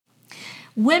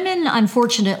Women,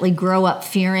 unfortunately, grow up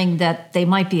fearing that they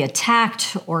might be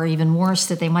attacked or even worse,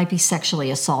 that they might be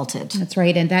sexually assaulted. That's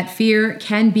right. And that fear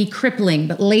can be crippling.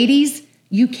 But ladies,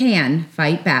 you can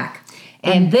fight back.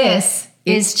 And this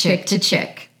is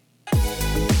Chick2Chick.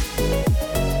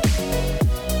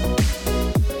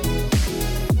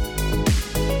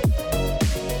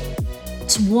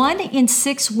 It's 1 in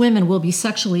 6 women will be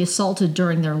sexually assaulted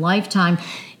during their lifetime.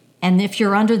 And if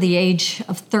you're under the age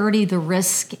of 30, the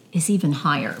risk is even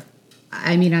higher.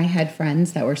 I mean, I had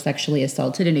friends that were sexually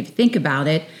assaulted. And if you think about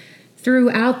it,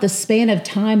 throughout the span of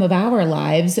time of our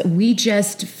lives, we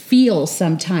just feel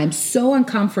sometimes so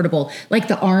uncomfortable. Like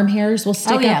the arm hairs will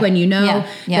stick up when you know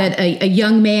that a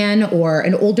young man or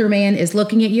an older man is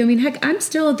looking at you. I mean, heck, I'm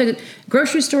still at the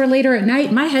grocery store later at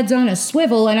night. My head's on a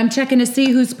swivel and I'm checking to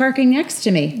see who's parking next to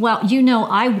me. Well,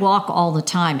 I walk all the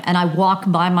time and I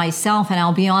walk by myself and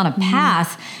I'll be on a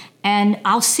path and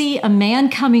I'll see a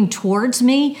man coming towards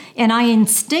me and I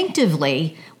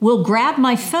instinctively will grab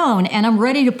my phone and I'm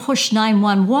ready to push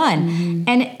 911.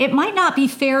 And it might not be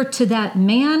fair to that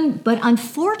man, but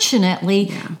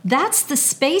unfortunately, that's the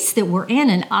space that we're in.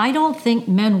 And I don't think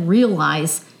men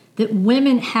realize that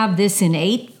women have this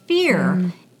innate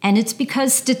fear. And it's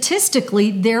because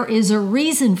statistically, there is a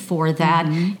reason for that.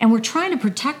 And we're trying to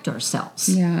protect ourselves.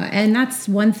 Yeah, and that's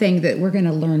one thing that we're going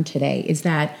to learn today is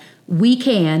that we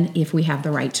can if we have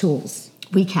the right tools.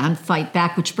 We can fight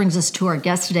back, which brings us to our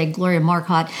guest today, Gloria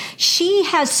Marcotte. She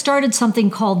has started something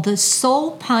called the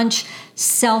Soul Punch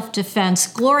Self-Defense.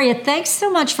 Gloria, thanks so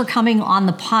much for coming on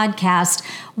the podcast.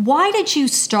 Why did you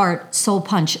start Soul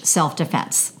Punch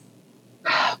Self-Defense?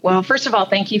 Well, first of all,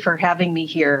 thank you for having me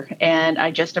here. And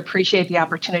I just appreciate the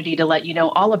opportunity to let you know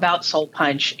all about Soul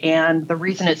Punch. And the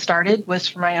reason it started was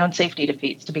for my own safety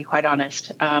defeats, to be quite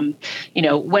honest.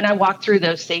 When I walked through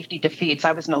those safety defeats,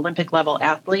 I was an Olympic level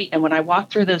athlete. And when I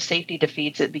walked through those safety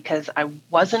defeats, it's because I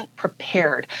wasn't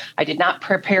prepared. I did not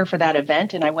prepare for that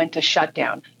event and I went to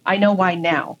shutdown. I know why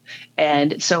now.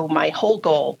 And so my whole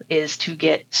goal is to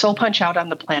get Soul Punch out on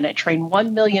the planet, train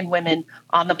 1 million women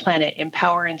on the planet in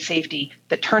power and safety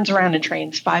that turns around and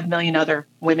trains 5 million other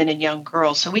women and young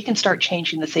girls so we can start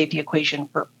changing the safety equation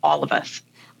for all of us.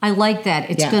 I like that.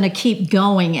 It's going to keep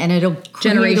going and it'll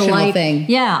create a life, thing.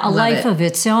 Yeah, a life of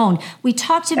its own. We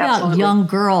talked about young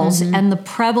girls and the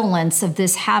prevalence of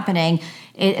this happening.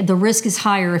 The risk is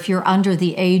higher if you're under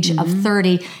the age of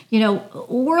 30.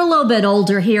 We're a little bit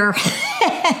older here.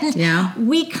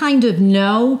 We kind of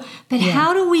know, but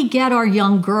how do we get our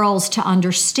young girls to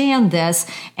understand this?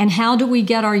 And how do we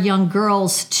get our young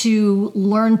girls to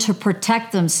learn to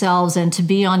protect themselves and to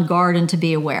be on guard and to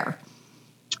be aware?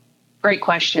 Great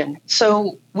question.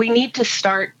 So we need to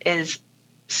start as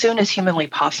soon as humanly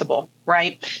possible,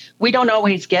 right? We don't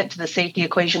always get to the safety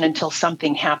equation until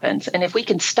something happens. And if we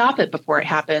can stop it before it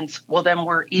happens, well, then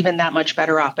we're even that much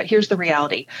better off. But here's the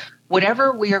reality.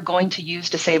 Whatever we are going to use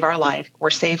to save our life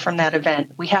or save from that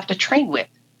event, we have to train with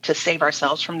to save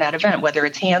ourselves from that event, whether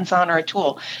it's hands-on or a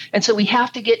tool. And so we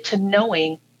have to get to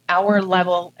knowing our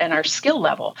level and our skill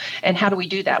level. And how do we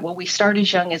do that? Well, we start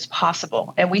as young as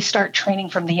possible and we start training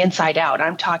from the inside out.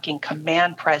 I'm talking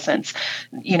command presence,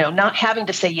 not having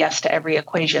to say yes to every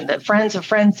equation. That friends of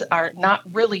friends are not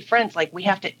really friends. Like we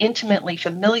have to intimately,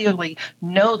 familiarly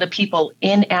know the people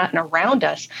in, at, and around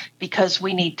us because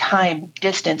we need time,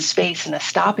 distance, space, and a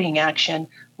stopping action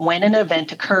when an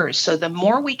event occurs. So the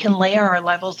more we can layer our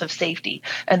levels of safety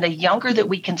and the younger that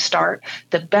we can start,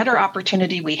 the better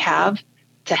opportunity we have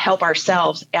to help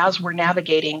ourselves as we're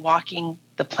navigating walking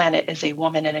the planet as a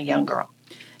woman and a young girl.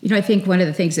 I think one of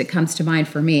the things that comes to mind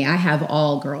for me, I have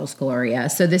all girls, Gloria.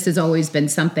 So this has always been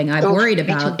something I've worried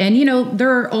about. And,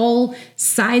 there are all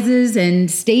sizes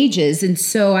and stages. And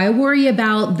so I worry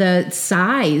about the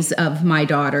size of my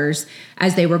daughters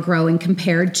as they were growing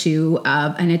compared to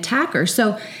an attacker.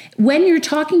 So when you're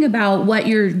talking about what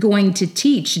you're going to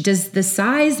teach, does the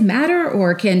size matter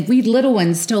or can we little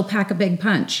ones still pack a big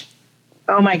punch?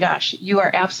 Oh my gosh, you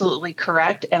are absolutely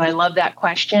correct. And I love that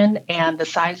question. And the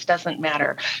size doesn't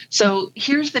matter. So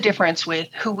here's the difference with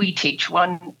who we teach.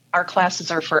 One, our classes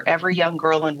are for every young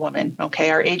girl and woman.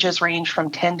 Okay. Our ages range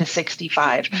from 10 to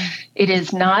 65. It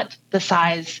is not the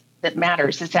size that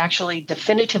matters. It's actually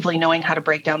definitively knowing how to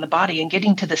break down the body and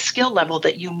getting to the skill level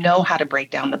that you know how to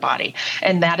break down the body.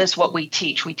 And that is what we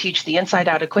teach. We teach the inside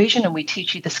out equation and we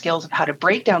teach you the skills of how to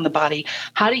break down the body,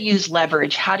 how to use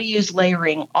leverage, how to use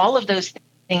layering, all of those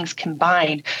things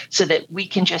combined so that we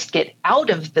can just get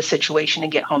out of the situation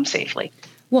and get home safely.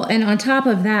 Well, and on top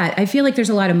of that, I feel like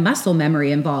there's a lot of muscle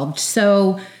memory involved.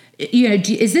 So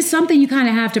is this something you kind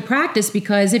of have to practice?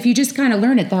 Because if you just kind of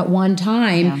learn it that one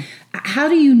time, How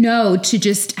do you know to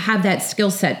just have that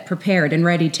skill set prepared and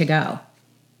ready to go?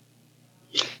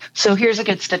 So here's a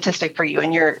good statistic for you,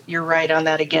 and you're right on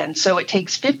that again. So it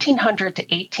takes 1,500 to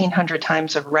 1,800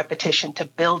 times of repetition to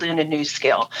build in a new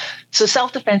skill. So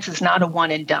self-defense is not a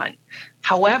one and done.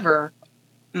 However,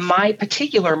 my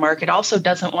particular market also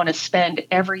doesn't want to spend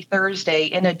every Thursday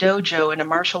in a dojo in a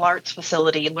martial arts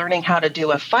facility learning how to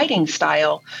do a fighting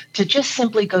style to just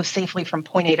simply go safely from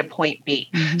point A to point B.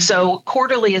 Mm-hmm. So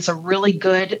quarterly is a really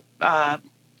good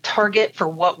target for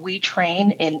what we train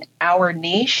in our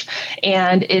niche,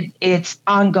 and it's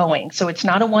ongoing. So it's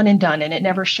not a one and done, and it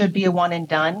never should be a one and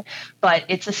done, but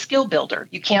it's a skill builder.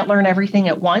 You can't learn everything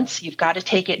at once. You've got to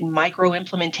take it in micro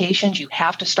implementations. You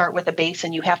have to start with a base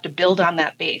and you have to build on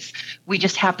that base. We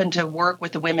just happen to work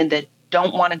with the women that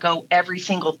don't want to go every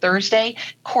single Thursday.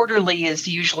 Quarterly is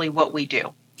usually what we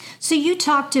do. So you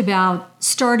talked about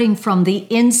starting from the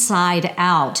inside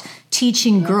out,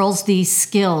 teaching girls these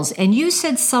skills, and you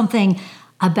said something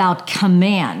about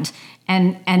command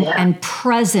and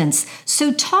presence.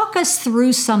 So talk us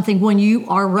through something when you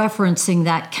are referencing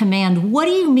that command. What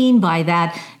do you mean by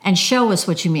that? And show us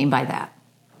what you mean by that.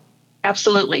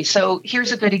 Absolutely. So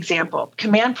here's a good example.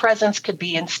 Command presence could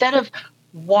be, instead of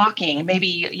walking, maybe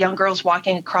young girls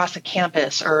walking across a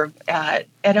campus or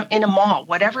in a mall,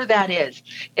 whatever that is,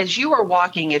 as you are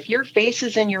walking, if your face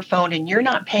is in your phone and you're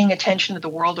not paying attention to the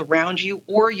world around you,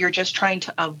 or you're just trying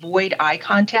to avoid eye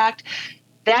contact,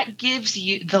 that gives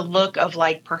you the look of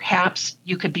like perhaps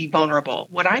you could be vulnerable.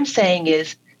 What I'm saying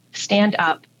is stand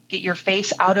up, get your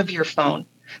face out of your phone,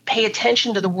 pay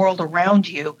attention to the world around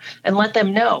you, and let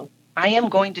them know, I am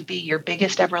going to be your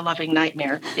biggest ever loving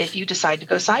nightmare if you decide to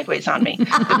go sideways on me.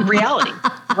 The reality,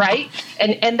 right?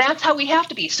 And that's how we have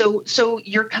to be. So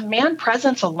your command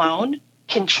presence alone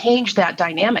can change that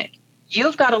dynamic.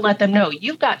 You've got to let them know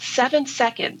you've got 7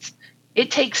 seconds. It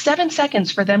takes 7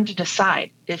 seconds for them to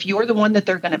decide if you're the one that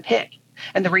they're going to pick.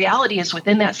 And the reality is,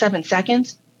 within that 7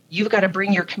 seconds, you've got to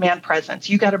bring your command presence.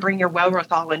 You've got to bring your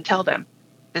wherewithal and tell them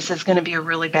this is going to be a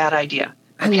really bad idea.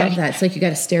 Okay. I love that. It's like you got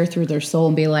to stare through their soul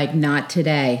and be like, not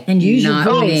today. And use not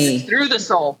your voice. Me. Through the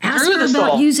soul. Ask through her the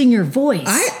about soul. using your voice.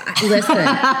 Listen,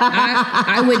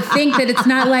 I would think that it's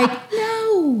not like,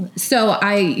 no. So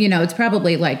it's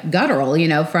probably like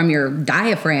guttural, from your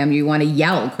diaphragm, you want to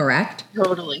yell, correct?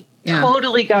 Totally. Yeah.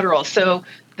 Totally guttural. So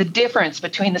the difference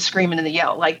between the scream and the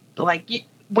yell,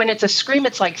 when it's a scream,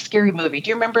 it's like Scary Movie. Do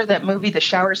you remember that movie, the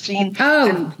shower scene?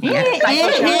 Oh, yeah.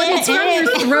 It's from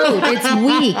your throat.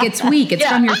 It's weak. It's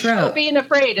from your throat. Being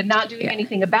afraid and not doing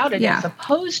anything about it, as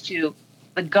opposed to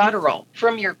the guttural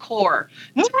from your core.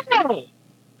 No!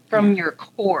 From your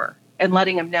core, and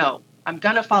letting them know, I'm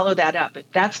going to follow that up.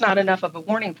 If that's not enough of a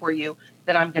warning for you,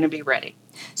 then I'm going to be ready.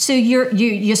 So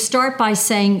you start by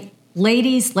saying,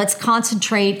 ladies, let's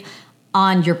concentrate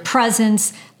on your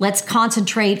presence. Let's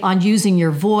concentrate on using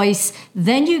your voice.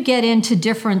 Then you get into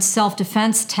different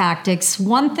self-defense tactics.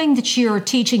 One thing that you're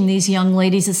teaching these young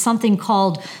ladies is something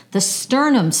called the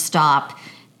sternum stop.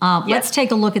 Let's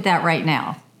take a look at that right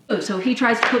now. So he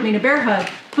tries to put me in a bear hug.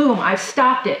 Boom, I've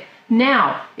stopped it.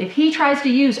 Now, if he tries to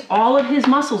use all of his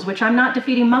muscles, which I'm not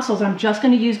defeating muscles, I'm just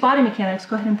going to use body mechanics.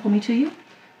 Go ahead and pull me to you.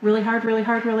 Really hard, really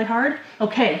hard, really hard.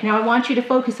 Okay, now I want you to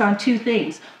focus on 2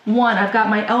 things. 1, I've got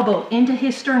my elbow into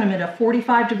his sternum at a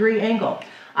 45-degree angle.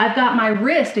 I've got my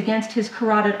wrist against his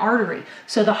carotid artery.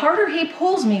 So the harder he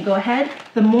pulls me, go ahead,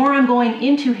 the more I'm going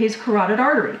into his carotid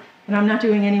artery. And I'm not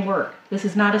doing any work. This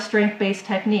is not a strength-based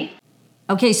technique.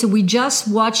 Okay, so we just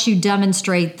watched you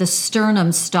demonstrate the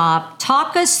sternum stop.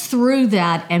 Talk us through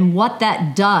that and what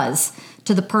that does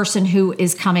to the person who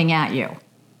is coming at you.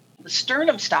 The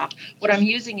sternum stop, what I'm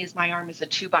using is my arm as a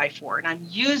 2x4, and I'm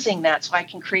using that so I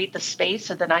can create the space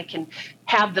so that I can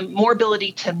have the more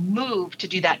ability to move to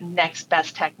do that next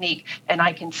best technique, and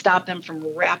I can stop them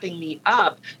from wrapping me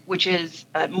up, which is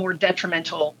a more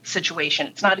detrimental situation.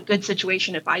 It's not a good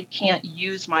situation if I can't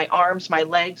use my arms, my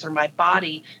legs, or my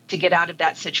body to get out of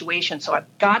that situation. So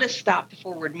I've got to stop the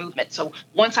forward movement. So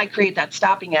once I create that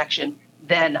stopping action,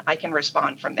 then I can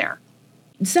respond from there.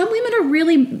 Some women are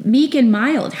really meek and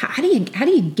mild. How do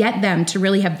you get them to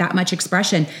really have that much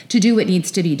expression to do what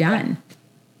needs to be done?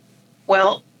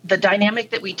 Well, the dynamic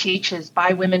that we teach is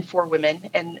by women for women,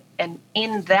 and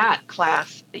in that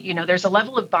class, there's a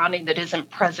level of bonding that isn't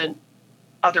present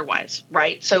otherwise,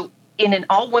 right? So in an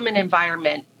all-women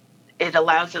environment, it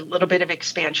allows a little bit of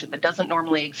expansion that doesn't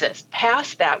normally exist.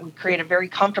 Past that, we create a very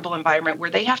comfortable environment where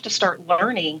they have to start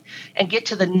learning and get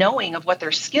to the knowing of what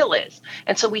their skill is.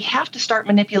 And so we have to start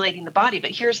manipulating the body. But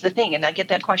here's the thing, and I get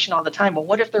that question all the time, well,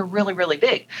 what if they're really, really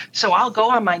big? So I'll go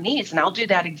on my knees and I'll do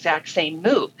that exact same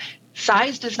move.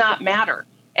 Size does not matter.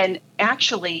 And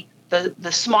actually,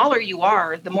 the smaller you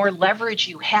are, the more leverage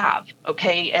you have,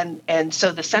 okay? And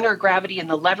so the center of gravity and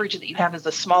the leverage that you have as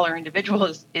a smaller individual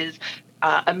is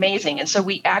amazing. And so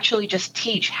we actually just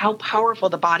teach how powerful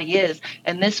the body is.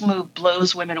 And this move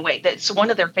blows women away. That's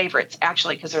one of their favorites,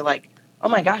 actually, because they're like, oh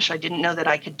my gosh, I didn't know that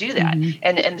I could do that.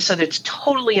 Mm-hmm. And so it's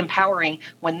totally empowering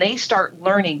when they start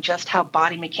learning just how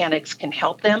body mechanics can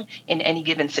help them in any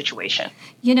given situation.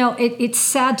 You know, it's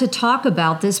sad to talk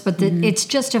about this, but it's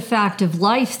just a fact of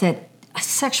life that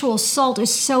sexual assault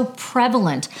is so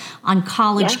prevalent on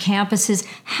college campuses.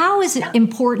 How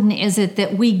important is it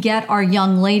that we get our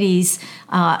young ladies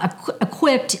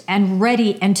equipped and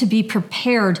ready and to be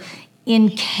prepared in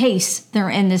case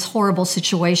they're in this horrible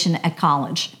situation at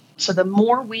college? So the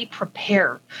more we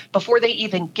prepare before they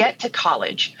even get to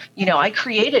college, I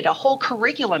created a whole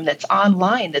curriculum that's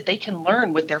online that they can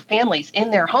learn with their families in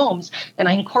their homes. And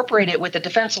I incorporate it with a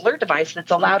defense alert device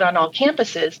that's allowed on all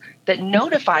campuses that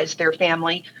notifies their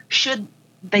family should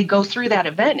they go through that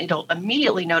event. It'll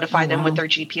immediately notify them with their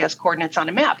GPS coordinates on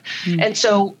a map. Mm-hmm. And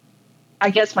so I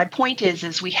guess my point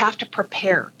is we have to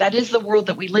prepare. That is the world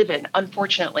that we live in,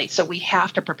 unfortunately. So we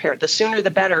have to prepare. The sooner the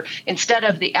better, instead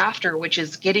of the after, which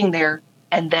is getting there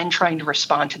and then trying to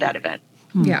respond to that event.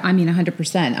 Yeah, I mean,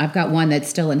 100%. I've got one that's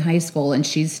still in high school and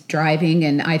she's driving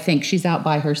and I think she's out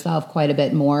by herself quite a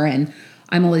bit more. And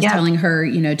I'm always telling her,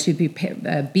 to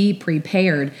be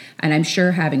prepared. And I'm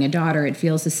sure having a daughter, it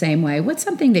feels the same way. What's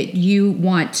something that you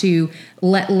want to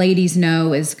let ladies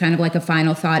know as kind of like a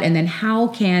final thought? And then how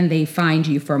can they find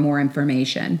you for more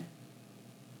information?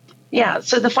 Yeah.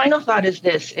 So the final thought is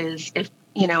this is if,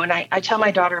 and I tell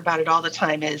my daughter about it all the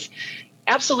time is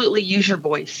absolutely use your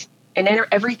voice in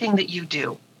everything that you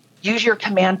do. Use your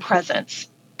command presence.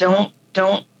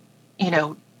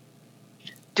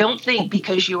 Don't think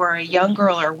because you are a young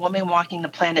girl or a woman walking the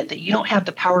planet that you don't have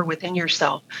the power within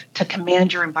yourself to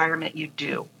command your environment. You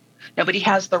do. Nobody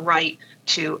has the right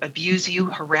to abuse you,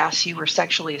 harass you, or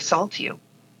sexually assault you.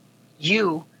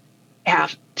 You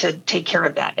have to take care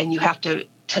of that, and you have to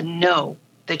know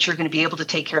that you're going to be able to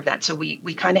take care of that. So we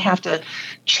kind of have to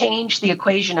change the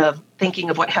equation of thinking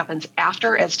of what happens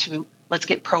after as to let's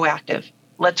get proactive.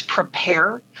 Let's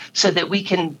prepare so that we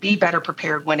can be better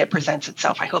prepared when it presents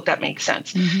itself. I hope that makes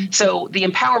sense. Mm-hmm. So the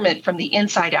empowerment from the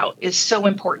inside out is so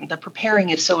important. The preparing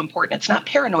is so important. It's not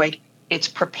paranoid, it's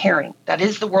preparing. That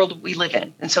is the world we live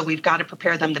in. And so we've got to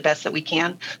prepare them the best that we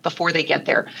can before they get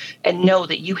there. And know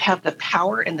that you have the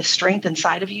power and the strength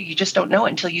inside of you. You just don't know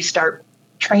it until you start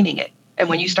training it. And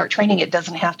when you start training, it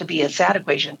doesn't have to be a sad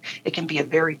equation. It can be a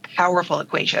very powerful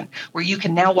equation where you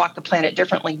can now walk the planet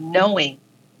differently, knowing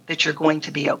that you're going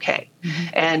to be okay. Mm-hmm.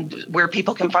 And where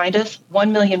people can find us,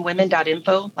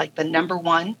 1millionwomen.info, like the number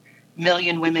 1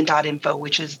 millionwomen.info,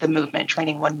 which is the movement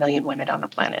training 1 million women on the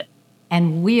planet.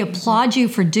 And we applaud you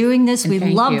for doing this. We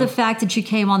love the fact that you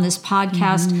came on this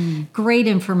podcast. Mm-hmm. Great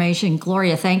information.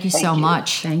 Gloria, thank you so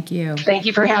much. Thank you. Thank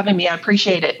you for having me. I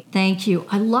appreciate it. Thank you.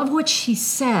 I love what she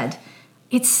said.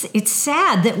 It's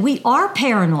sad that we are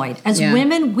paranoid. As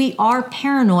women, we are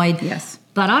paranoid. Yes.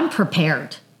 But I'm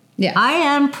prepared. Yeah. I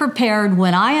am prepared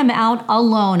when I am out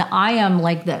alone. I am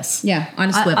like this. Yeah, on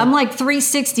a swivel. I'm like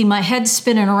 360. My head's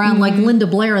spinning around like Linda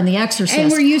Blair in The Exorcist.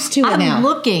 And we're used to it now. I'm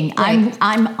looking. Right.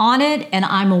 I'm on it, and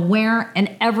I'm aware. And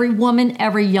every woman,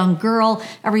 every young girl,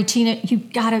 every teenager,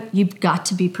 you've got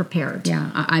to be prepared.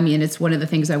 Yeah, I mean, it's one of the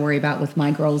things I worry about with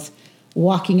my girls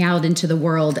walking out into the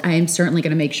world. I am certainly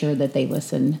going to make sure that they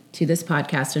listen to this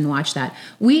podcast and watch that.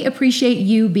 We appreciate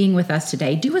you being with us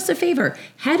today. Do us a favor.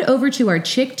 Head over to our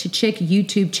Chick2Chick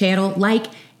YouTube channel, like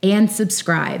and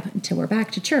subscribe until we're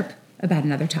back to chirp about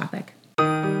another topic.